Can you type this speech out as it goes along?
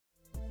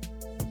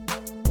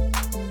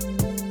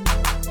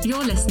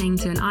You're listening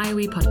to an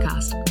IOE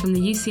podcast from the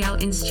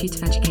UCL Institute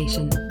of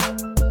Education.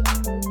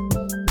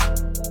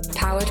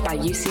 Powered by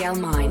UCL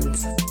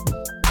Minds.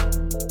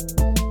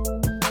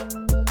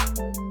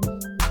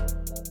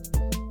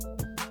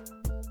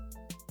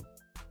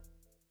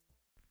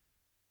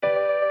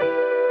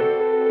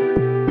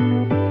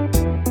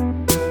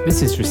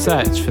 This is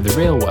Research for the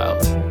Real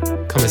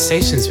World.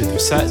 Conversations with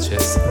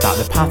researchers about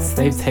the paths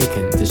they've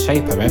taken to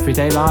shape our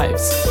everyday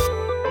lives.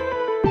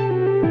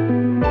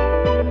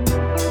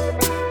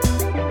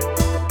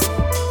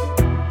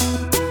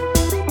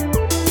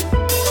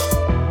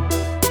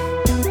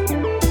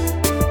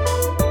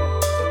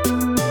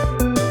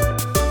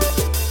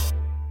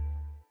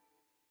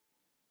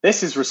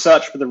 This is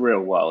Research for the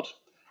Real World.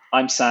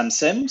 I'm Sam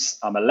Sims.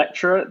 I'm a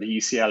lecturer at the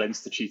UCL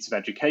Institute of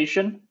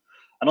Education.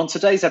 And on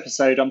today's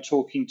episode, I'm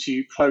talking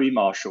to Chloe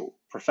Marshall,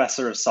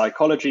 Professor of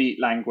Psychology,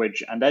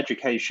 Language and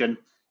Education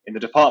in the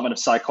Department of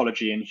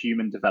Psychology and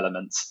Human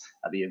Development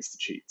at the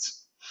Institute.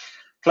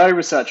 Chloe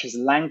researches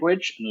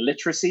language and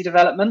literacy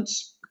development,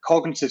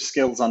 cognitive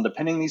skills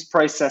underpinning these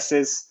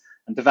processes,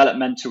 and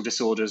developmental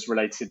disorders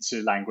related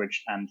to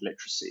language and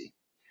literacy.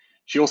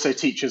 She also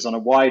teaches on a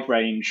wide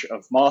range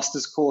of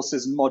master's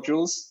courses and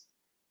modules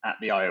at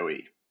the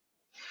IOE.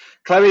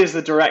 Chloe is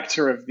the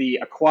director of the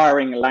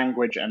Acquiring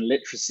Language and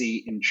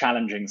Literacy in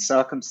Challenging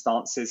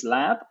Circumstances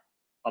Lab,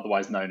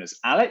 otherwise known as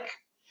ALEC,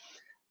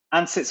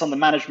 and sits on the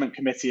management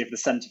committee of the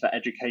Centre for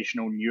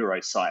Educational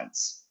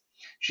Neuroscience.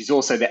 She's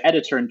also the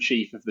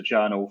editor-in-chief of the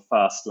journal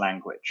First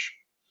Language.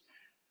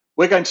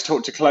 We're going to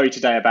talk to Chloe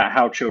today about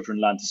how children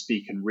learn to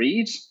speak and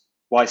read,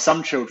 why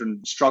some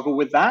children struggle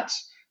with that,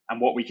 and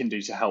what we can do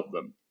to help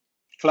them.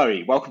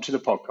 Chloe, welcome to the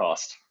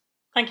podcast.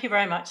 Thank you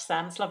very much,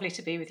 Sam. It's lovely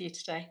to be with you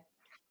today.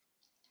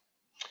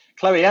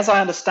 Chloe, as I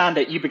understand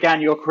it, you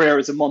began your career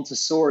as a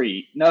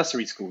Montessori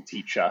nursery school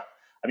teacher.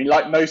 I mean,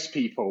 like most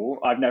people,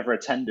 I've never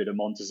attended a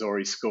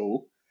Montessori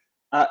school.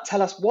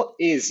 Tell us, what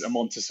is a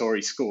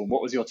Montessori school?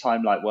 What was your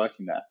time like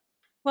working there?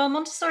 Well,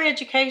 Montessori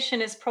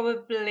education is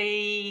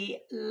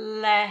probably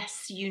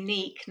less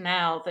unique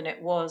now than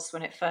it was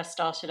when it first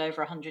started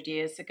over 100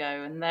 years ago.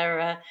 And there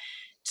are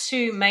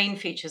two main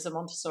features of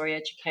Montessori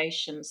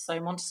education. So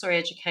Montessori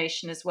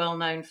education is well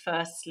known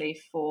firstly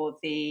for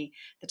the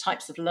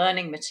types of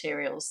learning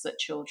materials that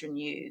children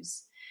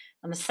use.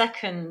 And the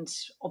second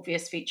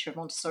obvious feature of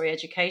Montessori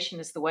education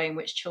is the way in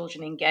which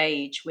children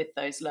engage with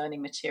those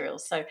learning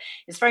materials. So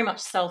it's very much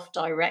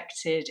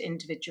self-directed,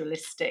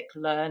 individualistic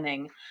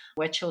learning,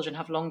 where children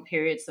have long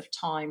periods of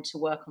time to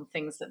work on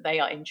things that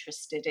they are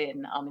interested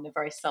in a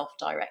very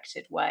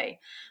self-directed way.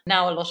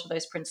 Now, a lot of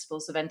those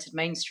principles have entered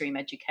mainstream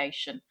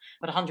education,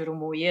 but 100 or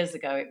more years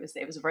ago, it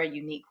was a very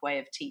unique way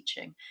of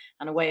teaching,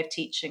 and a way of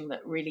teaching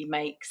that really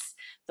makes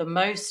the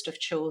most of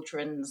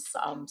children's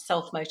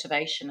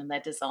self-motivation and their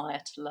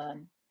desire to learn.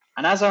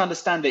 And as I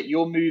understand it,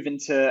 your move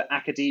into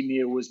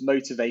academia was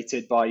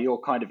motivated by your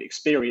kind of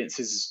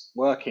experiences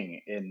working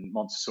in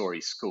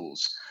Montessori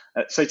schools.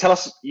 So tell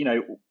us,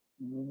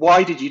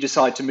 why did you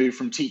decide to move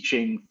from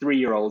teaching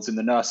 3-year-olds in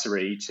the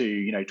nursery to,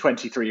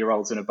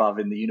 23-year-olds and above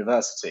in the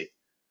university?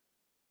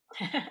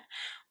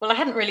 Well, I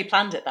hadn't really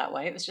planned it that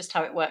way. It was just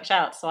how it worked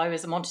out. So I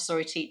was a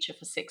Montessori teacher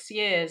for 6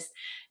 years.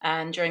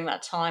 And during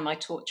that time, I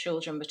taught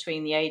children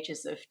between the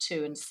ages of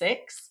 2 and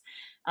 6.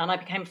 And I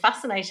became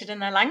fascinated in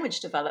their language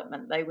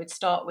development. They would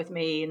start with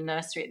me in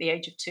nursery at the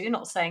age of 2,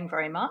 not saying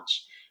very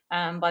much.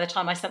 By the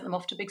time I sent them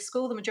off to big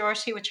school, the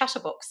majority were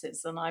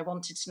chatterboxes, and I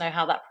wanted to know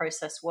how that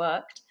process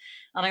worked.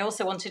 And I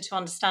also wanted to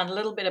understand a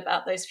little bit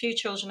about those few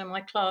children in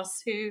my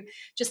class who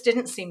just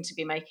didn't seem to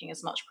be making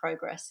as much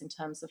progress in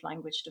terms of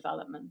language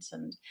development.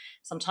 And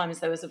sometimes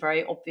there was a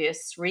very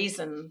obvious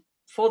reason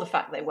for the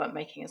fact they weren't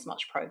making as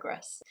much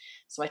progress.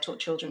 So I taught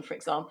children, for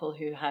example,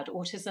 who had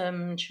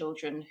autism,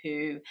 children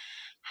who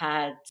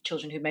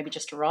maybe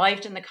just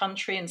arrived in the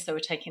country and so were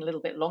taking a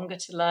little bit longer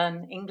to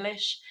learn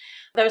English.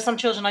 There were some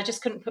children I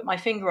just couldn't put my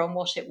finger on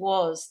what it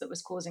was that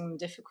was causing them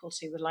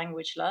difficulty with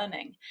language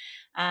learning.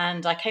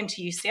 And I came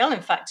to UCL,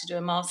 in fact, to do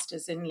a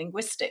master's in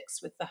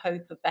linguistics with the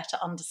hope of better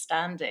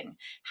understanding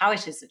how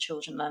it is that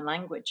children learn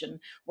language and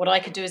what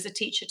I could do as a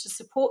teacher to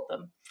support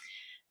them.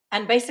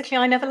 And basically,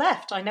 I never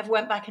left. I never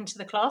went back into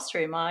the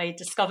classroom. I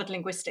discovered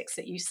linguistics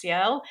at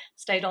UCL,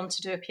 stayed on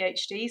to do a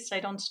PhD,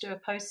 stayed on to do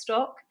a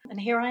postdoc, and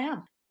here I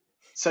am.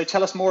 So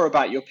tell us more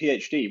about your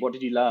PhD. What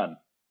did you learn?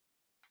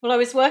 Well, I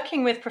was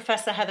working with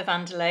Professor Heather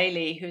van der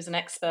Lely, who's an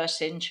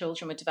expert in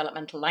children with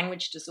developmental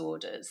language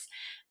disorders.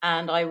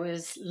 And I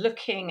was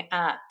looking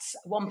at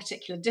one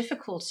particular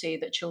difficulty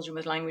that children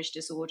with language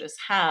disorders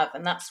have,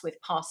 and that's with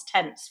past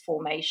tense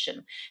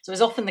formation. So as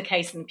often the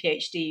case in the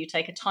PhD, you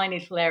take a tiny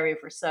little area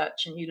of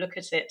research and you look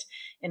at it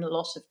in a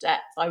lot of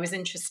depth. I was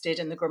interested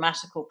in the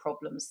grammatical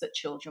problems that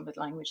children with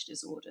language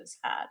disorders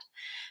had.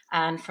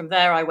 And from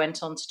there, I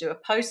went on to do a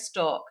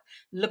postdoc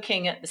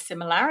looking at the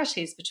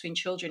similarities between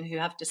children who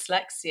have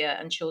dyslexia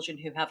and children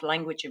who have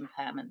language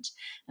impairment,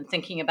 and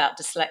thinking about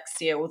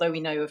dyslexia, although we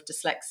know of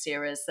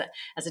dyslexia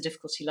as a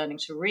difficulty learning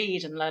to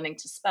read and learning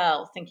to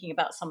spell, thinking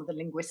about some of the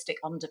linguistic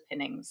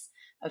underpinnings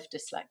of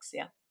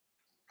dyslexia.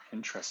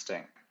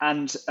 Interesting.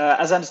 And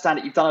as I understand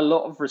it, you've done a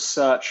lot of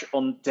research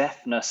on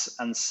deafness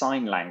and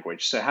sign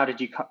language. So how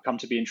did you come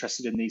to be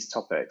interested in these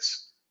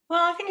topics?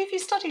 Well, I think if you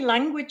study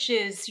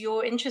languages,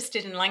 you're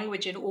interested in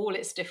language in all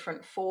its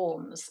different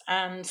forms.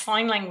 And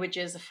sign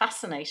languages are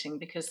fascinating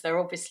because they're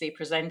obviously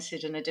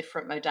presented in a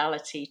different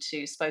modality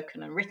to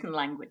spoken and written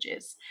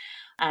languages.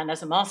 And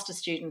as a master's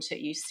student at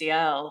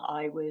UCL,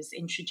 I was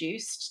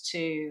introduced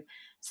to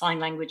sign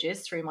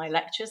languages through my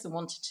lectures and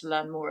wanted to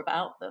learn more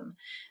about them.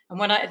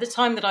 And at the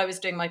time that I was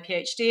doing my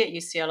PhD at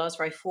UCL, I was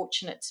very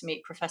fortunate to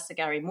meet Professor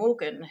Gary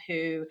Morgan,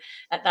 who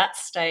at that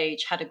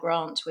stage had a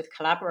grant with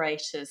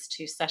collaborators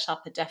to set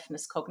up a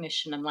deafness,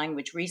 cognition and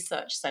language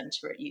research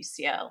centre at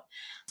UCL.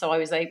 So I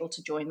was able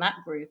to join that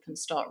group and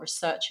start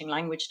researching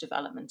language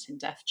development in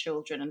deaf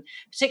children, and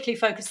particularly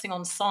focusing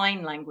on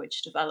sign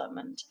language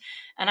development,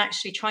 and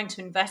actually trying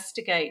to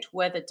investigate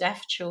whether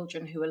deaf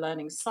children who are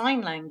learning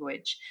sign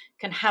language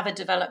can have a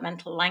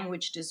developmental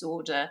language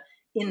disorder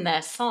in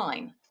their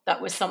sign. That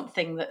was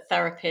something that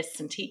therapists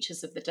and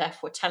teachers of the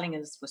deaf were telling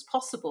us was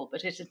possible,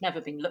 but it had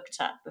never been looked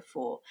at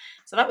before.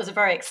 So that was a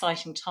very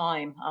exciting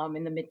time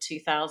in the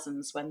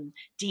mid-2000s when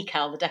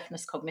DCAL, the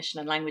Deafness, Cognition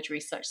and Language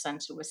Research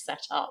Centre, was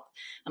set up.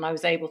 And I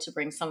was able to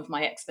bring some of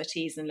my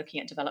expertise in looking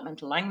at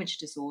developmental language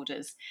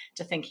disorders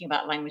to thinking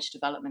about language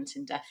development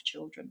in deaf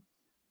children.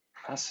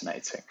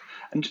 Fascinating.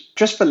 And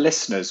just for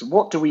listeners,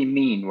 what do we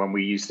mean when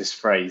we use this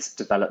phrase,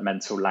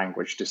 developmental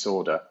language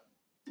disorder?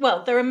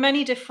 Well, there are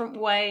many different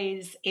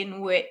ways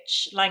in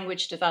which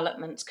language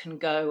development can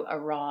go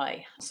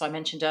awry. So I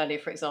mentioned earlier,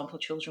 for example,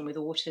 children with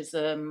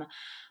autism.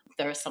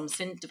 There are some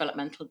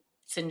developmental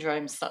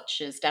syndromes such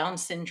as Down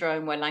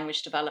syndrome where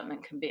language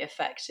development can be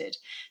affected.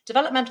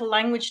 Developmental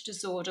language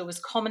disorder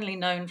was commonly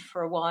known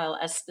for a while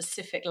as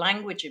specific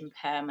language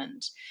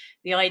impairment.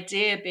 The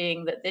idea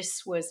being that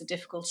this was a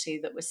difficulty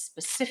that was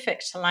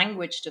specific to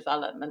language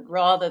development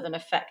rather than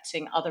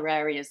affecting other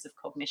areas of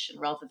cognition,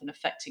 rather than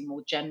affecting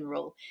more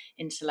general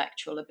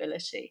intellectual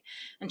ability.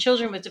 And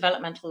children with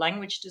developmental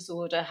language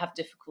disorder have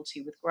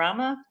difficulty with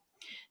grammar.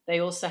 They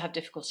also have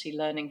difficulty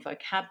learning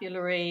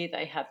vocabulary.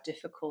 They have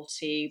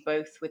difficulty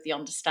both with the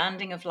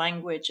understanding of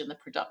language and the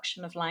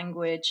production of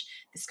language.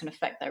 This can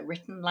affect their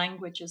written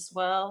language as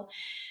well.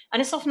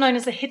 And it's often known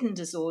as a hidden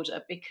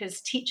disorder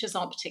because teachers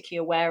aren't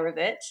particularly aware of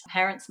it.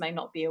 Parents may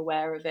not be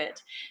aware of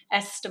it.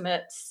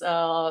 Estimates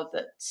are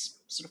that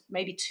sort of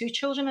maybe 2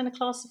 children in a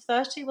class of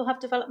 30 will have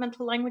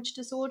developmental language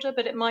disorder,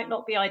 but it might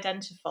not be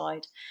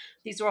identified.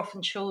 These are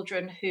often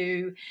children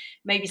who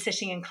may be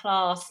sitting in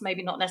class,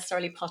 maybe not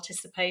necessarily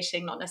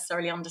participating, not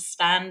necessarily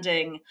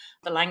understanding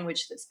the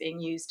language that's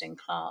being used in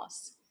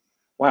class.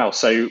 Wow,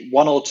 so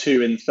 1 or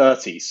 2 in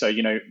 30. So,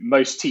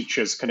 most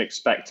teachers can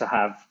expect to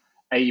have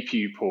a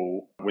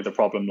pupil with a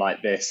problem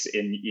like this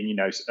in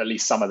at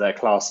least some of their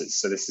classes.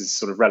 So this is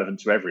sort of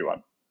relevant to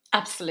everyone.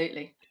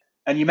 Absolutely.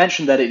 And you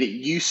mentioned that it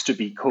used to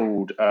be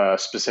called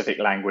specific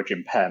language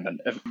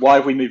impairment. Why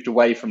have we moved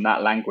away from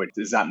that language?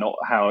 Is that not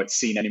how it's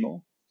seen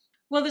anymore?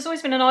 Well, there's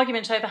always been an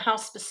argument over how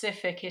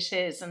specific it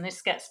is, and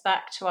this gets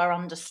back to our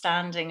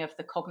understanding of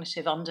the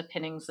cognitive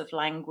underpinnings of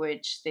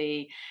language,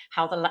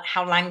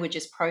 how language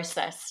is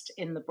processed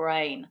in the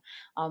brain,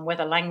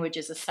 whether language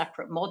is a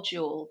separate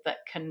module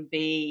that can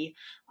be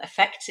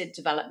affected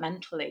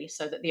developmentally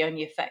so that the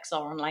only effects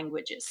are on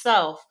language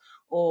itself,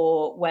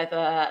 or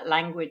whether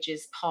language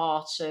is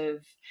part of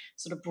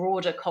sort of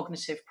broader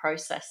cognitive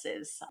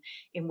processes,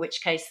 in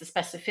which case the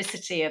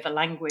specificity of a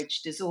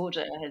language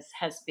disorder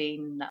has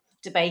been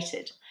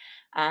debated.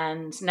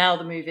 And now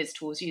the move is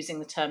towards using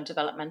the term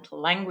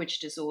developmental language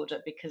disorder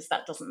because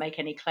that doesn't make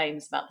any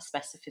claims about the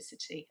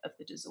specificity of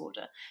the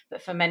disorder.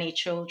 But for many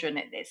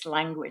children, it's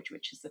language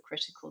which is the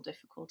critical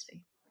difficulty.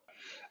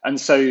 And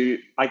so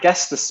I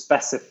guess the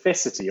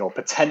specificity or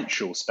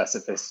potential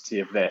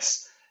specificity of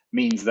this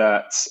means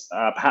that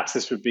perhaps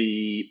this would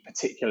be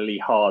particularly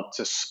hard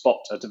to spot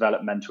a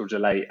developmental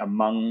delay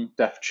among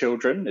deaf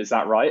children. Is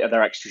that right? Are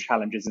there extra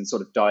challenges in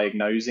sort of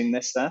diagnosing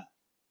this there?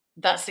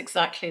 That's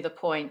exactly the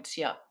point.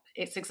 Yeah,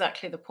 it's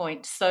exactly the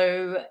point.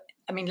 So,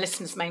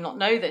 listeners may not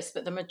know this,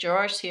 but the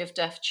majority of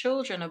deaf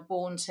children are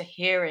born to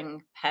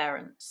hearing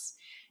parents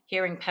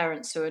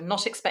who are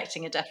not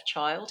expecting a deaf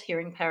child,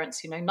 hearing parents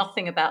who know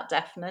nothing about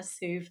deafness,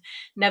 who've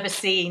never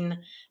seen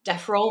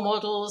deaf role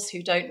models,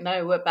 who don't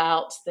know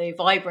about the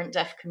vibrant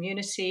deaf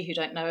community, who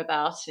don't know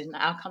about, in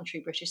our country,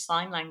 British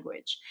Sign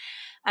Language.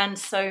 And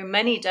so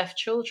many deaf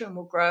children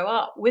will grow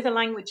up with a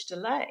language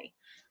delay.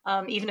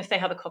 Even if they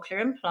have a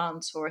cochlear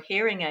implant or a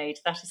hearing aid,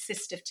 that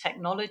assistive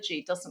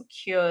technology doesn't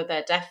cure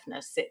their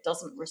deafness. It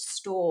doesn't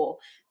restore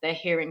their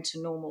hearing to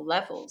normal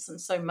levels.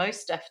 And so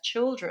most deaf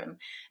children,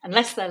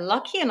 unless they're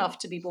lucky enough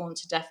to be born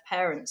to deaf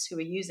parents who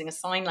are using a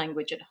sign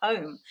language at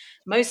home,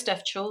 most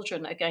deaf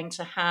children are going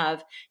to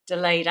have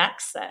delayed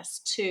access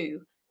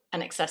to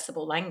an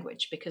accessible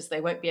language because they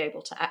won't be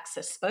able to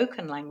access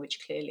spoken language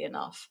clearly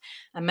enough.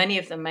 And many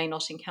of them may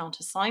not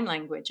encounter sign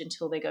language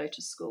until they go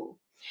to school.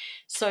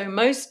 So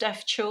most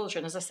deaf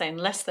children, as I say,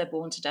 unless they're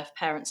born to deaf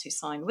parents who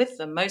sign with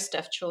them, most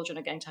deaf children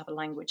are going to have a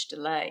language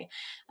delay.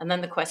 And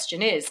then the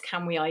question is,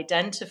 can we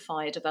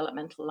identify a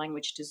developmental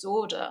language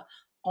disorder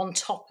on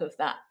top of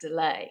that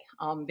delay?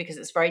 Because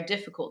it's very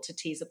difficult to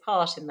tease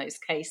apart in those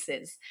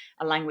cases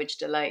a language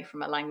delay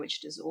from a language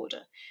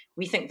disorder.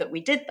 We think that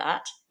we did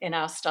that in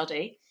our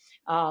study.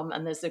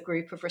 And there's a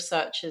group of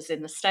researchers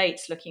in the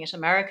States looking at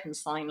American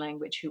Sign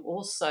Language who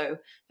also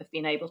have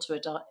been able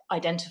to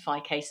identify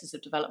cases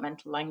of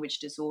developmental language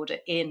disorder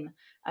in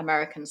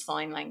American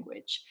Sign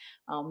Language.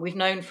 We've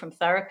known from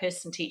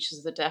therapists and teachers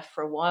of the deaf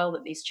for a while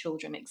that these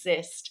children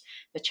exist.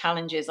 The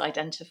challenge is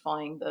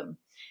identifying them,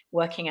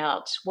 working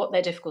out what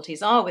their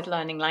difficulties are with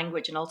learning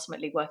language, and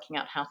ultimately working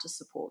out how to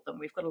support them.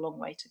 We've got a long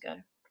way to go.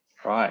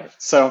 Right.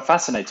 So I'm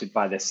fascinated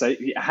by this. So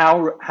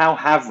how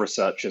have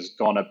researchers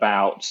gone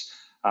about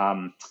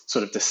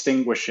sort of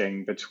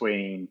distinguishing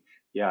between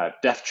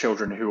deaf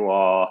children who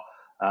are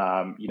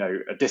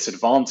a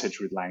disadvantage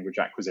with language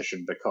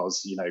acquisition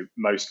because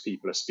most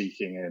people are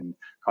speaking in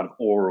kind of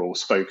oral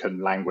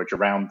spoken language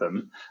around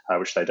them,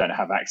 which they don't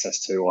have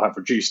access to or have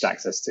reduced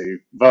access to,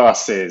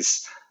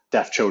 versus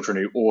deaf children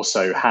who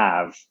also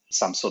have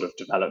some sort of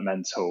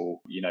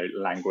developmental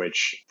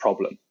language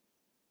problem?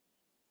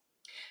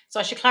 So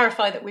I should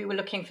clarify that we were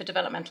looking for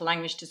developmental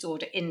language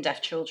disorder in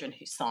deaf children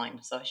who sign.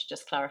 So I should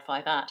just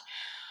clarify that.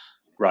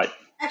 Right.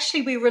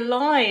 Actually, we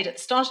relied at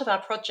the start of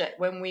our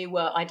project when we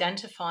were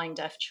identifying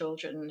deaf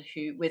children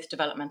with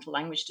developmental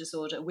language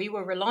disorder, we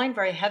were relying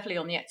very heavily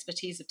on the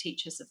expertise of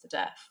teachers of the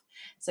deaf.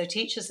 So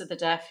teachers of the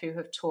deaf who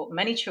have taught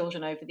many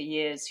children over the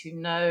years, who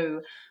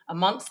know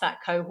amongst that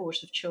cohort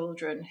of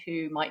children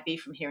who might be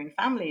from hearing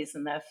families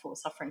and therefore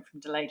suffering from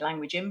delayed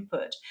language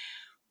input,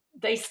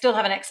 they still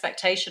have an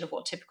expectation of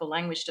what typical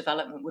language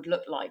development would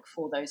look like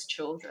for those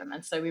children.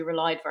 And so we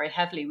relied very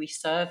heavily. We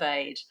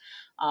surveyed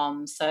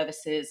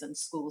services and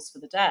schools for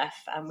the deaf,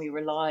 and we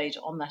relied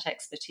on that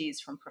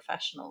expertise from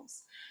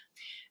professionals.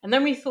 And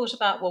then we thought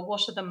about, well,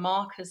 what are the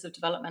markers of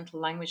developmental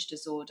language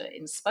disorder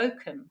in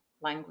spoken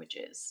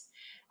languages?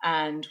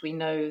 And we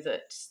know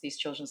that these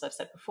children, as I've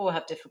said before,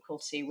 have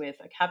difficulty with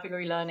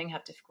vocabulary learning,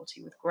 have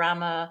difficulty with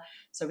grammar.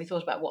 So we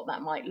thought about what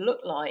that might look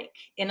like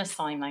in a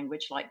sign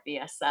language like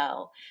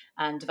BSL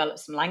and developed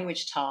some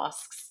language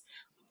tasks,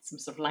 some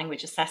sort of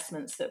language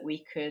assessments that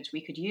we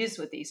could use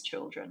with these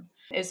children.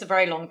 It's a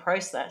very long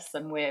process,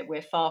 and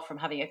we're far from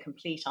having a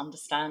complete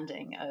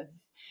understanding of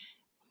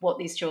what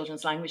these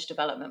children's language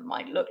development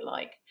might look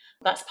like.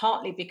 That's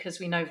partly because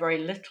we know very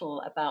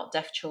little about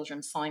deaf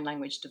children's sign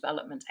language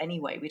development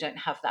anyway. We don't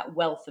have that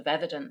wealth of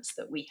evidence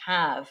that we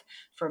have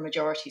for a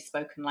majority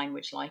spoken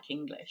language like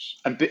English.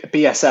 And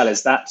BSL,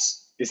 is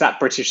that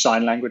British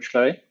Sign Language,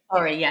 Chloe?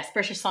 Sorry, yes,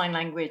 British Sign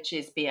Language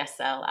is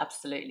BSL,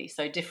 absolutely.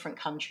 So different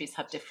countries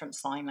have different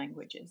sign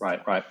languages.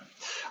 Right.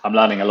 I'm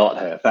learning a lot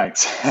here,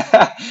 thanks.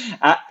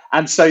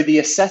 And so the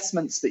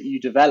assessments that you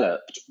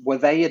developed, were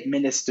they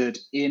administered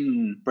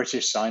in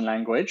British Sign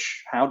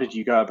Language? How did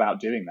you go about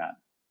doing that?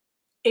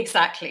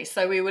 Exactly.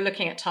 So we were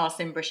looking at tasks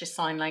in British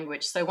Sign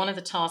Language. So one of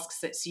the tasks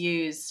that's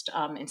used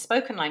in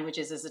spoken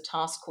languages is a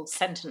task called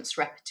sentence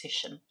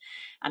repetition.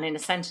 And in a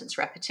sentence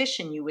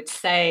repetition, you would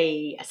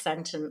say a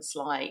sentence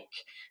like,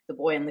 the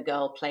boy and the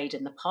girl played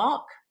in the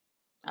park,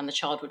 and the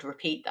child would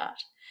repeat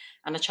that.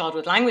 And a child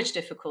with language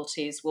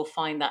difficulties will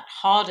find that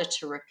harder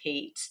to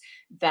repeat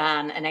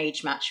than an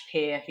age-matched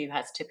peer who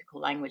has typical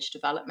language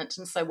development.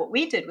 And so what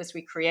we did was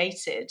we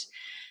created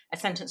a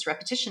sentence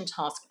repetition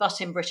task,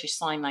 but in British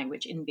Sign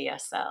Language in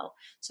BSL.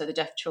 So the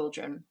deaf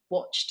children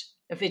watched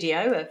a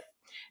video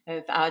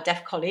of our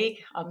deaf colleague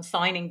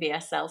signing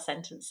BSL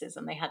sentences,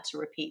 and they had to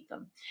repeat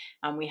them.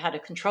 And we had a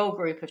control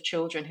group of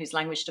children whose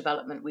language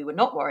development we were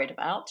not worried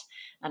about,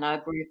 and our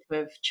group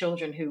of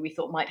children who we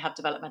thought might have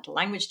developmental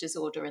language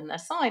disorder in their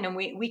sign, and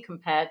we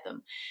compared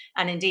them.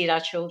 And indeed, our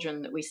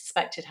children that we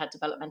suspected had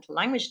developmental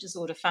language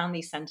disorder found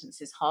these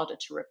sentences harder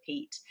to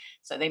repeat.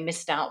 So they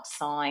missed out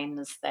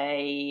signs,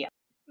 they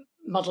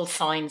muddled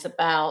signs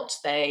about,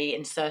 they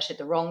inserted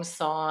the wrong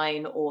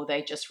sign, or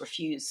they just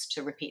refused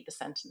to repeat the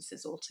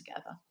sentences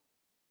altogether.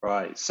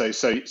 Right. So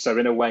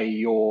in a way,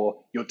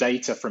 your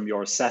data from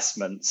your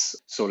assessments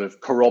sort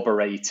of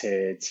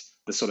corroborated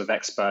the sort of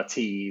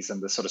expertise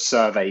and the sort of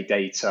survey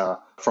data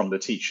from the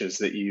teachers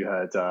that you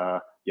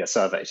had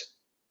surveyed.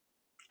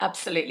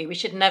 Absolutely. We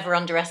should never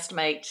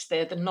underestimate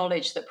the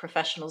knowledge that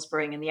professionals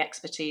bring and the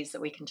expertise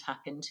that we can tap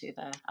into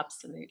there.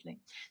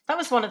 Absolutely. That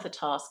was one of the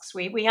tasks.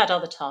 We had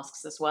other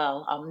tasks as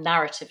well,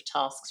 narrative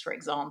tasks, for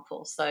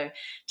example. So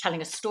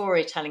telling a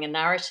story, telling a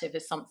narrative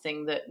is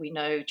something that we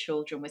know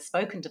children with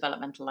spoken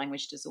developmental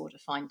language disorder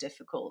find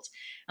difficult.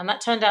 And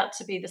that turned out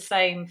to be the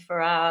same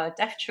for our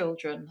deaf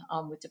children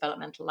with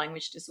developmental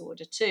language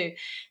disorder too.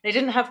 They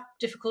didn't have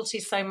difficulty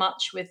so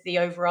much with the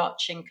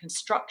overarching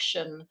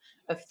construction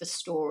of the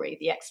story,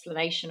 the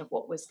explanation of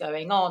what was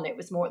going on. It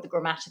was more at the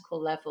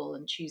grammatical level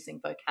and choosing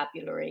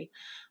vocabulary.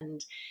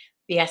 And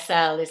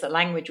BSL is a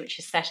language which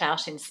is set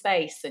out in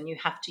space, and you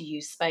have to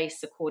use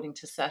space according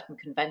to certain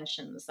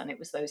conventions. And it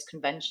was those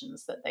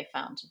conventions that they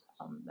found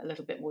a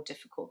little bit more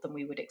difficult than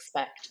we would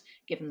expect,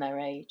 given their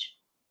age.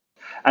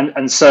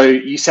 And so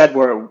you said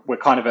we're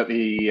kind of at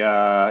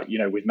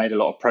the we've made a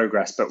lot of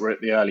progress, but we're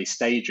at the early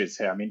stages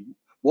here. I mean,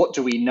 what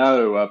do we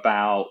know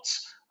about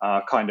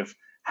kind of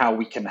how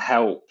we can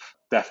help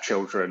deaf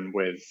children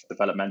with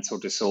developmental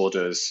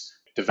disorders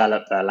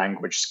develop their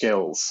language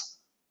skills?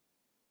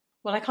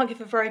 Well, I can't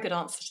give a very good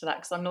answer to that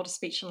because I'm not a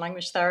speech and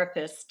language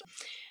therapist.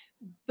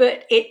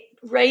 But it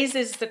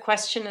raises the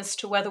question as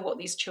to whether what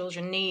these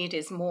children need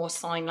is more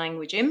sign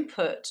language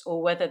input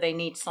or whether they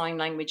need sign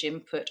language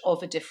input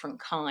of a different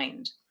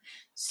kind.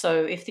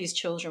 So if these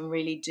children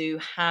really do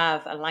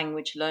have a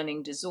language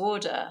learning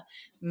disorder,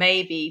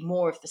 maybe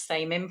more of the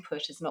same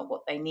input is not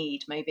what they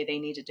need. Maybe they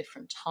need a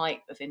different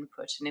type of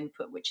input, an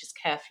input which is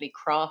carefully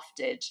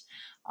crafted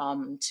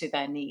to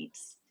their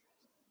needs.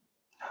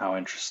 How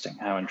interesting,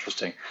 how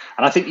interesting.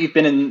 And I think you've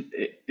been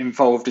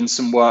involved in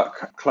some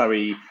work,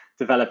 Chloe,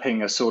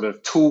 developing a sort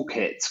of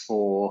toolkit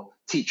for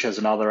teachers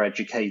and other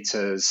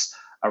educators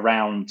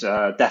around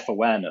deaf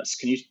awareness.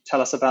 Can you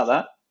tell us about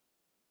that?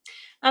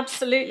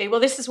 Absolutely. Well,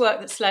 this is work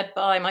that's led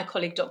by my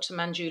colleague, Dr.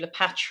 Manjula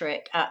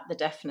Patrick at the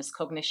Deafness,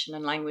 Cognition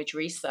and Language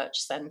Research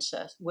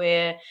Centre.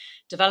 We're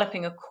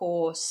developing a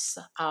course.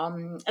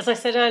 As I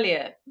said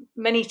earlier,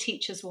 many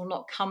teachers will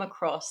not come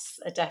across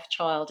a deaf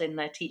child in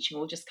their teaching,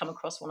 will just come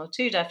across one or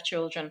two deaf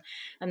children,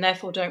 and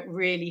therefore don't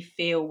really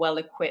feel well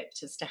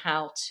equipped as to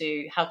how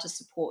to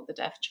support the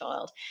deaf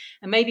child,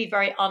 and may be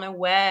very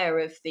unaware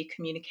of the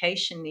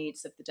communication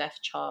needs of the deaf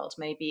child,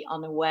 may be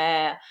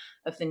unaware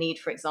of the need,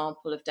 for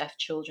example, of deaf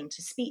children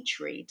to speech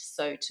read,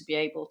 so to be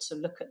able to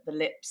look at the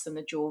lips and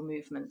the jaw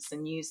movements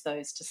and use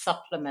those to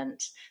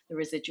supplement the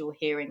residual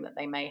hearing that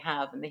they may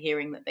have and the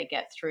hearing that they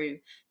get through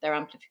their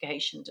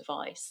amplification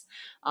device.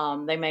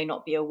 They may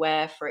not be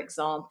aware, for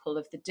example,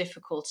 of the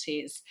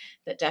difficulties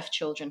that deaf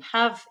children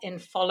have in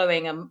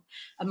following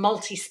a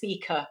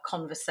multi-speaker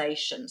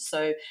conversation.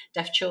 So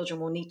deaf children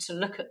will need to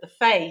look at the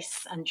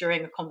face, and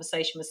during a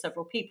conversation with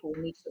several people,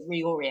 will need to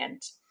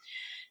reorient.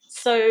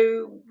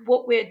 So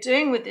what we're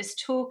doing with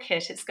this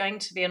toolkit, it's going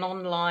to be an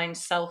online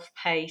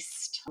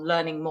self-paced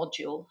learning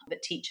module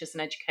that teachers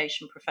and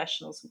education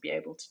professionals will be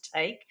able to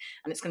take.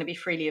 And it's going to be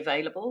freely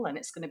available, and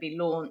it's going to be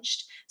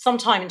launched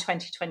sometime in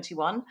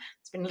 2021.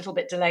 It's been a little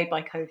bit delayed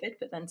by COVID,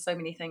 but then so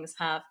many things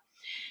have.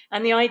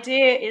 And the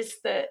idea is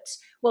that,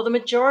 well, the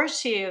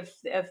majority of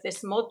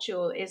this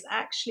module is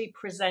actually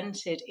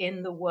presented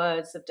in the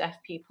words of deaf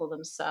people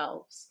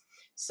themselves.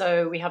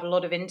 So we have a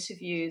lot of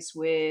interviews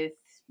with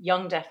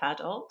young deaf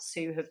adults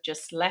who have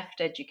just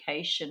left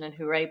education and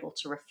who are able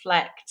to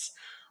reflect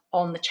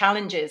on the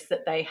challenges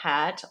that they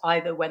had,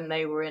 either when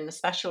they were in a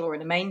special or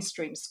in a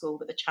mainstream school,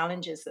 but the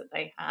challenges that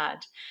they had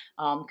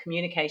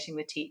communicating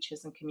with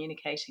teachers and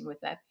communicating with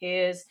their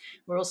peers.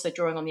 We're also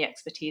drawing on the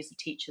expertise of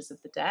teachers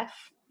of the deaf,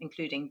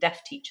 including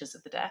deaf teachers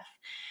of the deaf.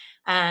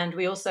 And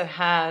we also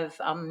have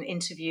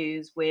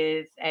interviews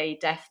with a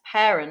deaf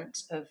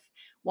parent of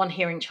one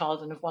hearing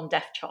child and of one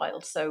deaf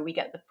child. So we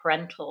get the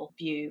parental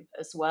view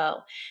as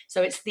well.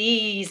 So it's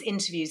these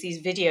interviews,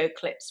 these video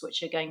clips,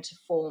 which are going to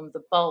form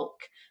the bulk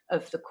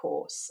of the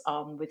course,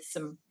 with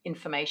some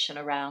information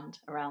around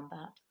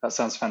that. That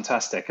sounds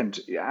fantastic. And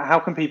how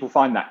can people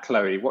find that,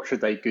 Chloe? What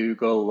should they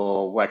Google,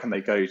 or where can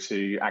they go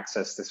to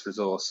access this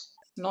resource?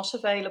 Not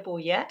available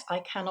yet, I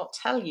cannot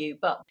tell you,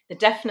 but the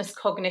Deafness,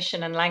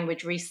 Cognition and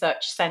Language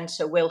Research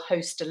Centre will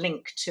host a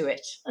link to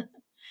it.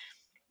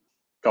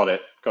 Got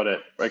it.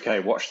 Okay,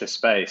 watch this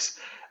space.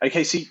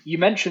 Okay, so you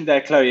mentioned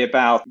there, Chloe,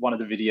 about one of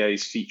the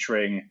videos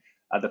featuring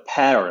the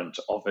parent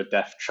of a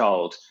deaf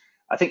child.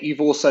 I think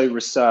you've also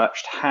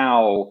researched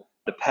how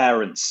the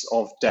parents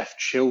of deaf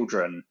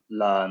children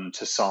learn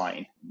to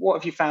sign. What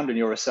have you found in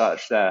your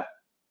research there?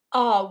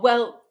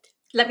 Well,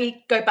 let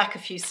me go back a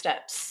few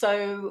steps.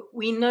 So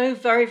we know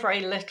very,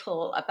 very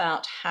little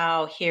about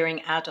how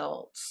hearing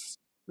adults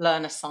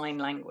learn a sign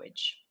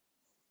language.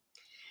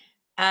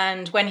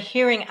 And when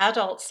hearing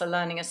adults are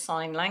learning a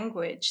sign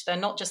language, they're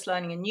not just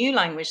learning a new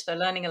language, they're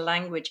learning a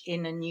language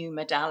in a new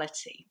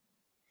modality.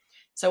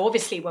 So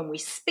obviously when we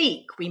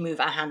speak, we move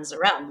our hands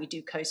around, we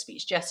do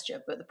co-speech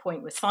gesture, but the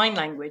point with sign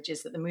language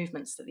is that the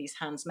movements that these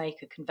hands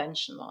make are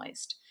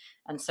conventionalized.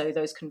 And so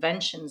those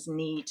conventions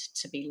need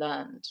to be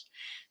learned.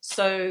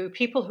 So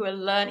people who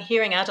are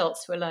hearing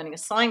adults who are learning a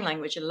sign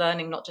language are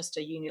learning not just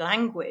a uni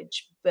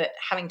language, but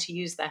having to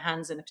use their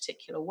hands in a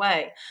particular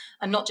way,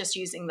 and not just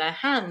using their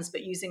hands,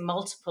 but using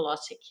multiple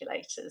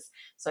articulators.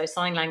 So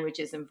sign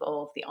languages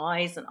involve the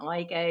eyes and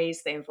eye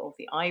gaze, they involve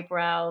the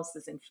eyebrows,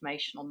 there's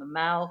information on the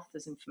mouth,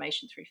 there's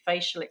information through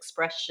facial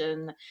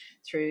expression,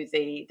 through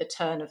the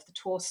turn of the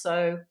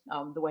torso,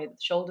 the way that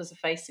the shoulders are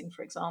facing,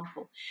 for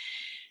example.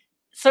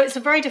 So it's a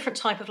very different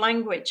type of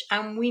language,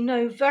 and we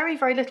know very,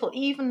 very little,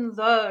 even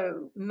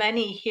though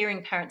many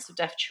hearing parents of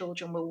deaf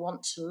children will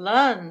want to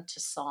learn to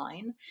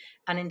sign,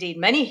 And indeed,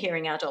 many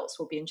hearing adults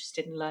will be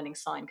interested in learning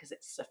sign because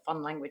it's a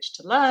fun language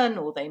to learn,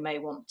 or they may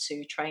want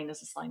to train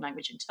as a sign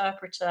language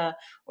interpreter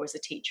or as a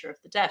teacher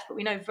of the deaf. But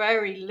we know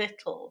very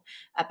little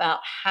about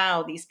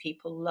how these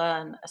people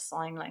learn a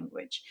sign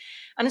language.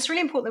 And it's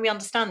really important that we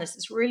understand this.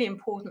 It's really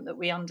important that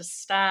we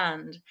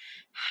understand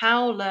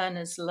how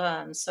learners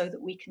learn so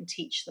that we can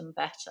teach them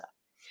better.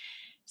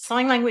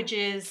 Sign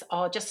languages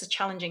are just as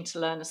challenging to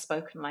learn as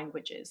spoken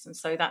languages. And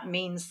so that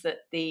means that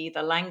the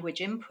language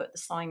input, the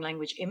sign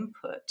language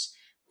input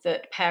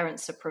that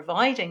parents are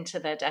providing to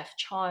their deaf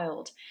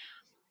child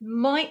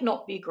might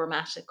not be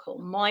grammatical,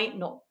 might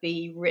not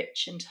be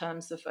rich in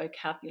terms of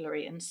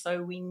vocabulary. And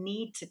so we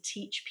need to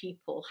teach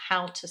people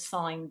how to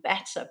sign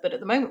better. But at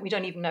the moment, we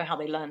don't even know how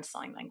they learn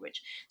sign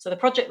language. So the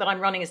project that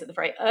I'm running is at the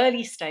very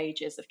early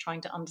stages of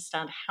trying to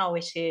understand how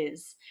it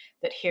is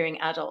that hearing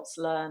adults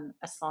learn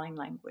a sign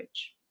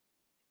language.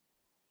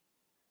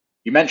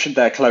 You mentioned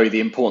there, Chloe, the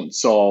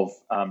importance of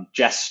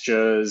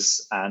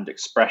gestures and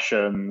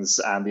expressions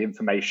and the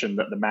information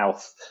that the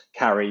mouth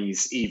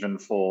carries, even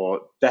for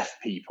deaf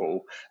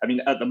people. I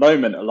mean, at the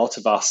moment, a lot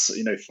of us,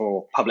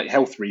 for public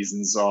health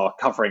reasons, are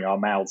covering our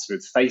mouths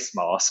with face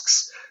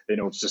masks in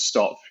order to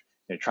stop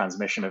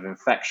transmission of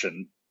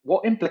infection.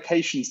 What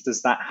implications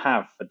does that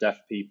have for deaf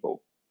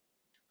people?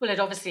 Well, it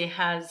obviously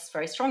has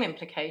very strong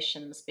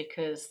implications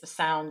because the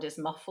sound is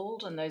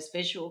muffled and those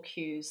visual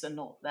cues are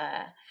not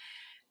there.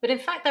 But in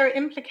fact, there are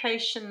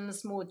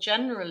implications more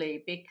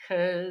generally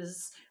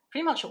because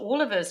pretty much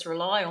all of us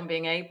rely on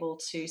being able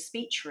to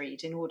speech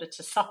read in order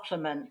to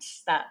supplement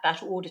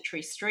that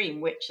auditory stream,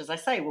 which, as I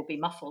say, will be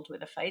muffled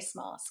with a face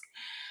mask.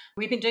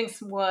 We've been doing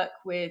some work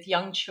with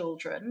young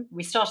children.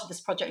 We started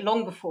this project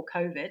long before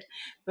COVID,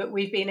 but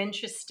we've been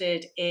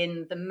interested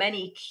in the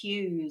many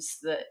cues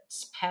that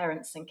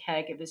parents and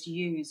caregivers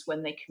use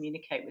when they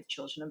communicate with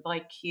children. And by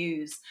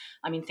cues,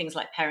 I mean things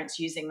like parents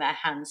using their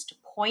hands to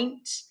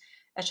point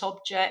at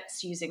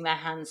objects, using their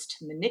hands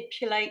to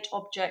manipulate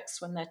objects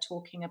when they're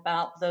talking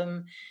about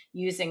them,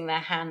 using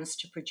their hands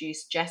to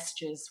produce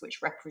gestures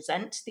which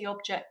represent the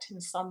object in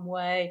some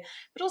way,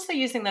 but also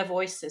using their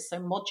voices, so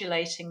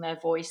modulating their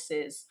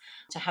voices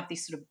to have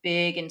these sort of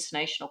big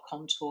intonational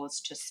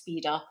contours to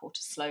speed up or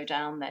to slow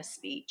down their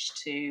speech,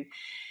 to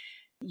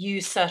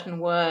use certain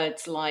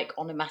words like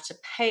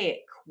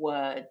onomatopoeic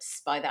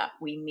words. By that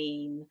we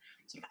mean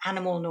sort of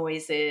animal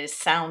noises,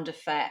 sound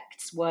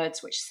effects,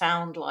 words which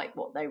sound like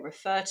what they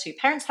refer to.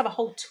 Parents have a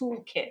whole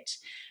toolkit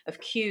of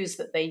cues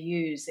that they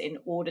use in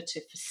order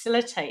to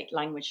facilitate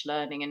language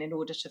learning and in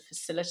order to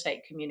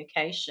facilitate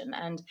communication.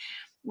 And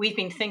we've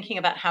been thinking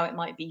about how it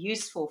might be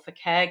useful for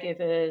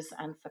caregivers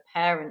and for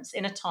parents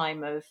in a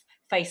time of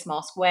face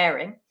mask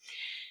wearing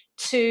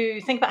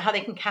to think about how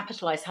they can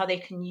capitalize, how they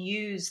can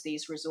use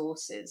these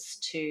resources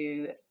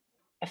to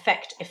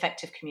affect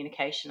effective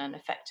communication and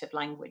effective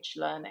language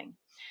learning.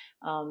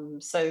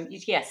 So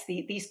yes,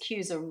 these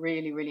cues are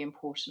really, really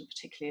important,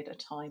 particularly at a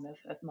time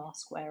of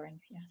mask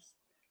wearing. Yes.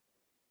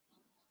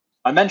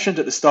 I mentioned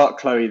at the start,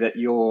 Chloe, that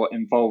you're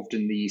involved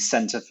in the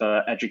Centre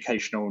for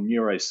Educational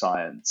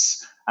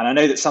Neuroscience. And I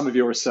know that some of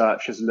your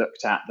research has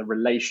looked at the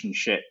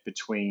relationship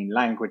between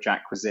language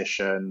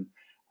acquisition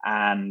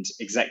and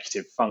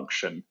executive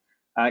function.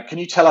 Can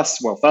you tell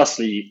us, well,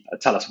 firstly,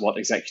 tell us what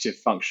executive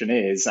function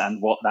is and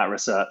what that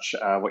research,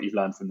 what you've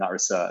learned from that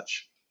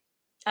research?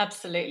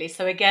 Absolutely.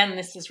 So again,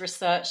 this is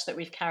research that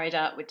we've carried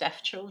out with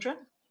deaf children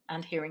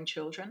and hearing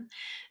children.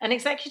 And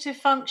executive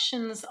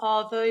functions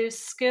are those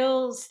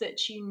skills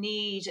that you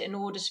need in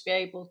order to be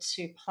able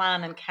to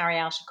plan and carry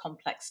out a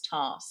complex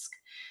task.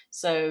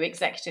 So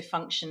executive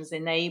functions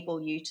enable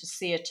you to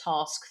see a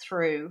task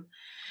through,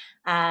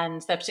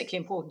 and they're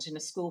particularly important in a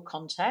school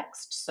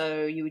context.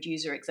 So you would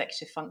use your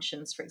executive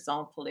functions, for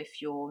example,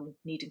 if you're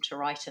needing to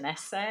write an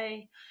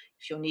essay,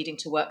 if you're needing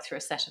to work through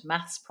a set of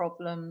maths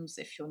problems,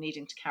 if you're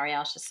needing to carry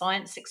out a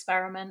science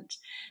experiment.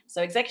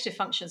 So executive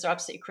functions are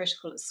absolutely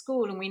critical at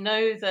school. And we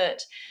know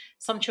that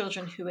some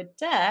children who are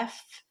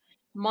deaf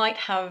might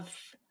have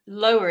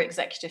lower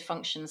executive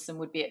functions than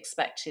would be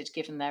expected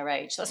given their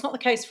age. So that's not the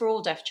case for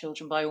all deaf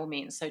children by all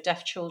means. So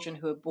deaf children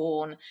who are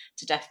born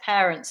to deaf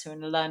parents who are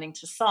learning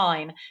to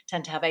sign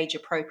tend to have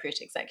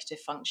age-appropriate executive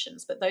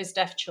functions. But those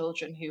deaf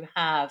children who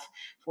have,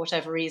 for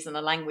whatever reason,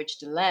 a language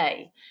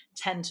delay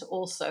tend to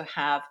also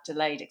have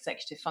delayed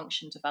executive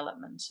function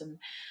development. And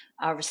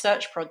our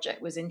research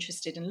project was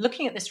interested in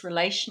looking at this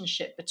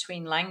relationship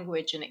between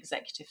language and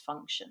executive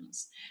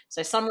functions.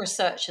 So some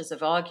researchers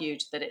have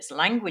argued that it's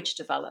language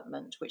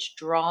development which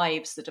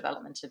drives the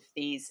development of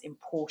these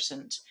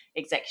important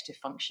executive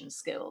function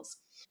skills.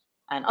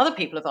 And other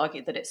people have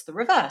argued that it's the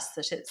reverse,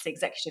 that it's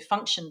executive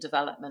function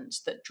development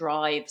that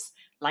drives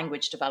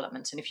language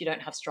development. And if you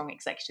don't have strong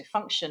executive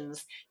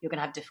functions, you're going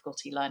to have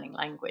difficulty learning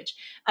language.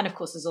 And of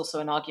course, there's also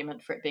an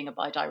argument for it being a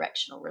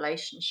bidirectional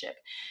relationship.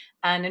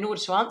 And in order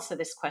to answer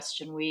this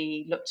question,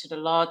 we looked at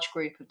a large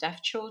group of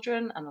deaf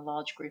children and a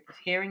large group of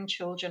hearing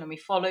children, and we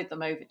followed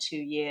them over 2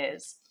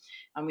 years.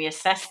 And we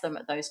assessed them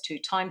at those 2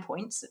 time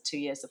points, at 2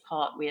 years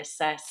apart. We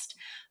assessed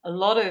a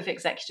lot of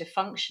executive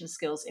function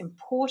skills.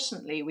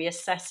 Importantly, we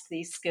assessed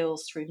these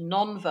skills through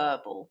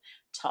non-verbal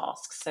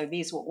tasks. So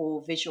these were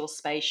all visual,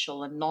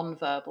 spatial, and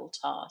non-verbal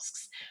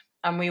tasks.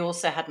 And we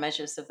also had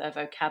measures of their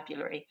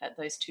vocabulary at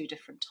those 2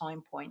 different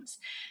time points.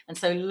 And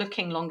so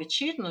looking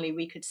longitudinally,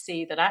 we could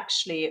see that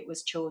actually it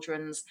was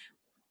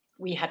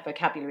we had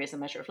vocabulary as a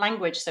measure of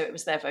language, so it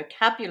was their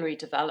vocabulary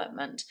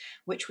development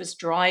which was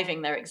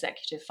driving their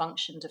executive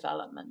function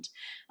development.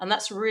 And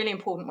that's really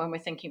important when we're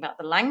thinking about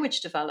the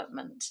language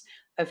development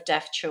of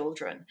deaf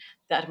children,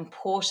 that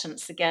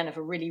importance, again, of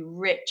a really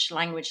rich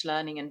language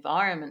learning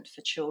environment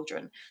for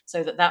children,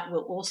 so that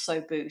will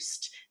also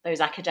boost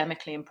those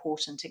academically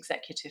important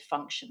executive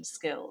function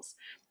skills.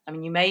 I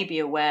mean, you may be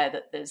aware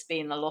that there's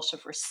been a lot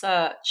of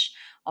research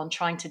on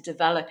trying to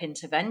develop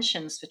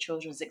interventions for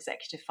children's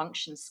executive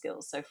function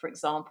skills. So, for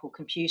example,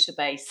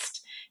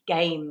 computer-based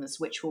games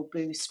which will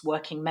boost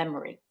working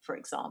memory, for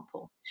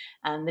example.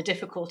 And the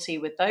difficulty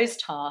with those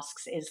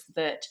tasks is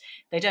that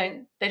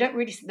the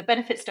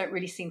benefits don't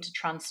really seem to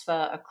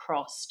transfer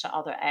across to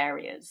other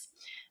areas.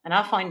 And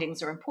our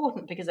findings are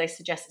important because they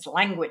suggest it's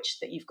language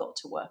that you've got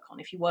to work on.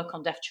 If you work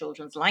on deaf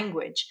children's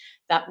language,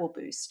 that will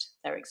boost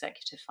their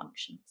executive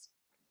functions.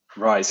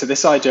 Right. So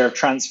this idea of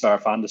transfer,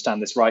 if I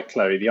understand this right,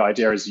 Chloe, the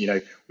idea is,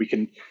 we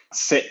can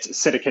sit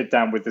a kid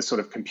down with this sort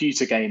of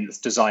computer game that's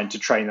designed to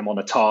train them on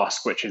a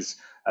task which is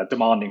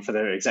demanding for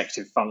their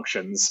executive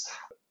functions.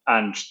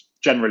 And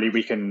generally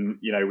we can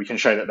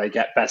show that they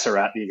get better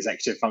at the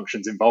executive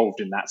functions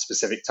involved in that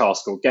specific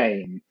task or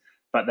game.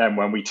 But then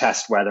when we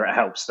test whether it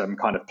helps them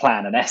kind of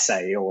plan an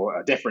essay or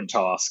a different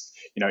task,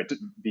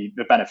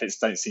 the benefits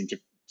don't seem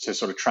to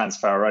sort of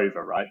transfer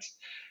over, right?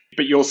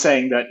 But you're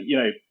saying that,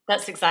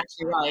 that's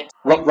exactly right.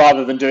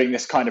 Rather than doing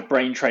this kind of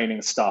brain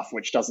training stuff,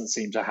 which doesn't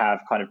seem to have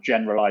kind of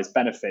generalized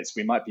benefits,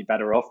 we might be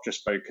better off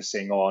just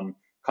focusing on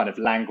kind of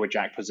language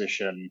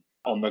acquisition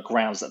on the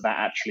grounds that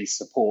actually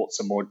supports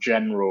a more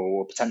general,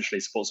 or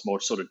potentially supports a more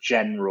sort of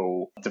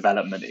general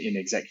development in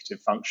executive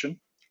function.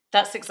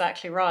 That's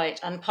exactly right.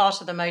 And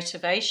part of the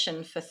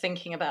motivation for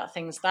thinking about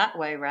things that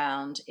way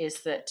round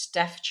is that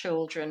deaf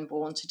children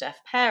born to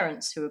deaf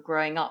parents who are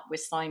growing up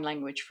with sign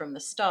language from the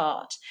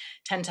start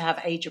tend to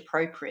have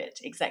age-appropriate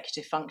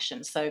executive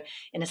function. So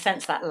in a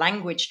sense, that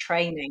language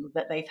training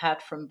that they've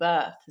had from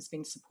birth has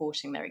been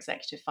supporting their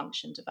executive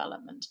function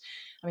development.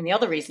 I mean, the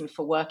other reason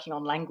for working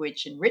on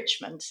language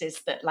enrichment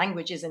is that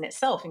language is in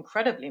itself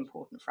incredibly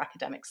important for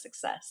academic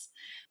success.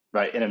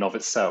 Right, in and of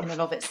itself. In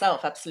and of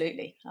itself,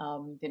 absolutely.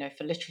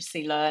 For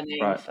literacy learning,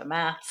 right. For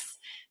maths,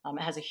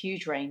 it has a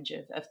huge range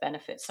of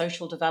benefits.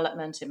 Social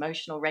development,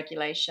 emotional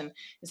regulation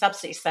is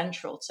absolutely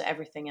central to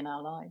everything in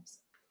our lives.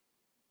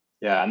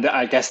 Yeah, and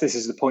I guess this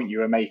is the point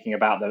you were making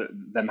about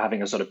them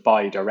having a sort of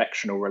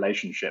bi-directional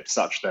relationship,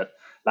 such that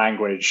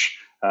language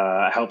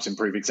helps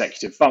improve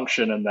executive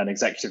function, and then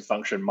executive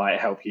function might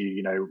help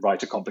you,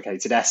 write a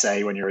complicated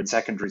essay when you're in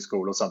secondary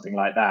school or something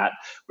like that,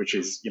 which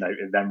is,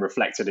 then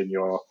reflected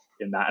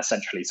in that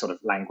essentially sort of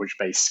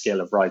language-based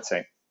skill of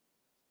writing.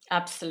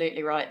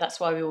 Absolutely right. That's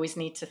why we always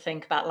need to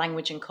think about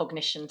language and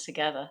cognition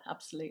together.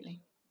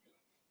 Absolutely.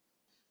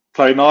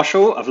 Chloe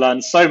Marshall, I've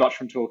learned so much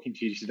from talking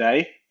to you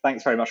today.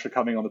 Thanks very much for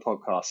coming on the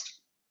podcast.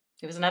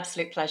 It was an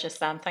absolute pleasure,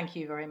 Sam. Thank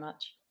you very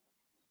much.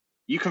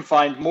 You can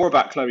find more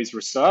about Chloe's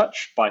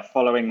research by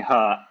following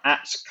her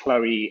at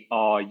Chloe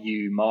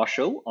RU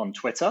Marshall on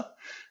Twitter,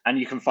 and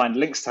you can find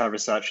links to her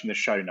research in the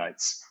show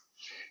notes.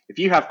 If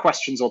you have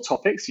questions or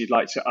topics you'd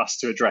like us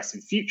to address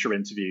in future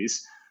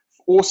interviews,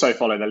 also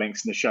follow the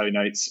links in the show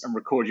notes and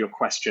record your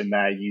question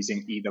there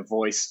using either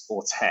voice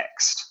or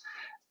text.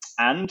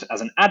 And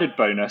as an added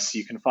bonus,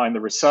 you can find the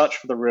Research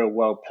for the Real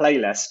World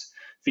playlist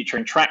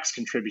featuring tracks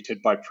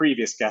contributed by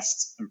previous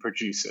guests and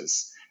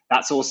producers.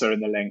 That's also in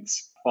the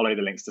links. Follow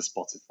the links to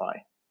Spotify.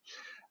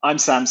 I'm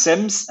Sam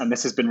Sims, and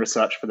this has been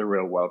Research for the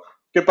Real World.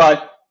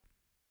 Goodbye.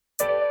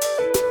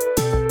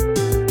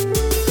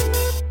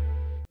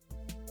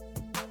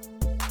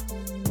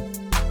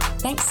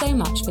 Thanks so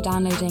much for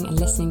downloading and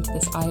listening to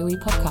this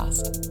IOE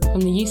podcast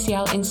from the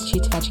UCL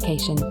Institute of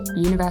Education,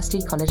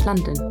 University College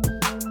London.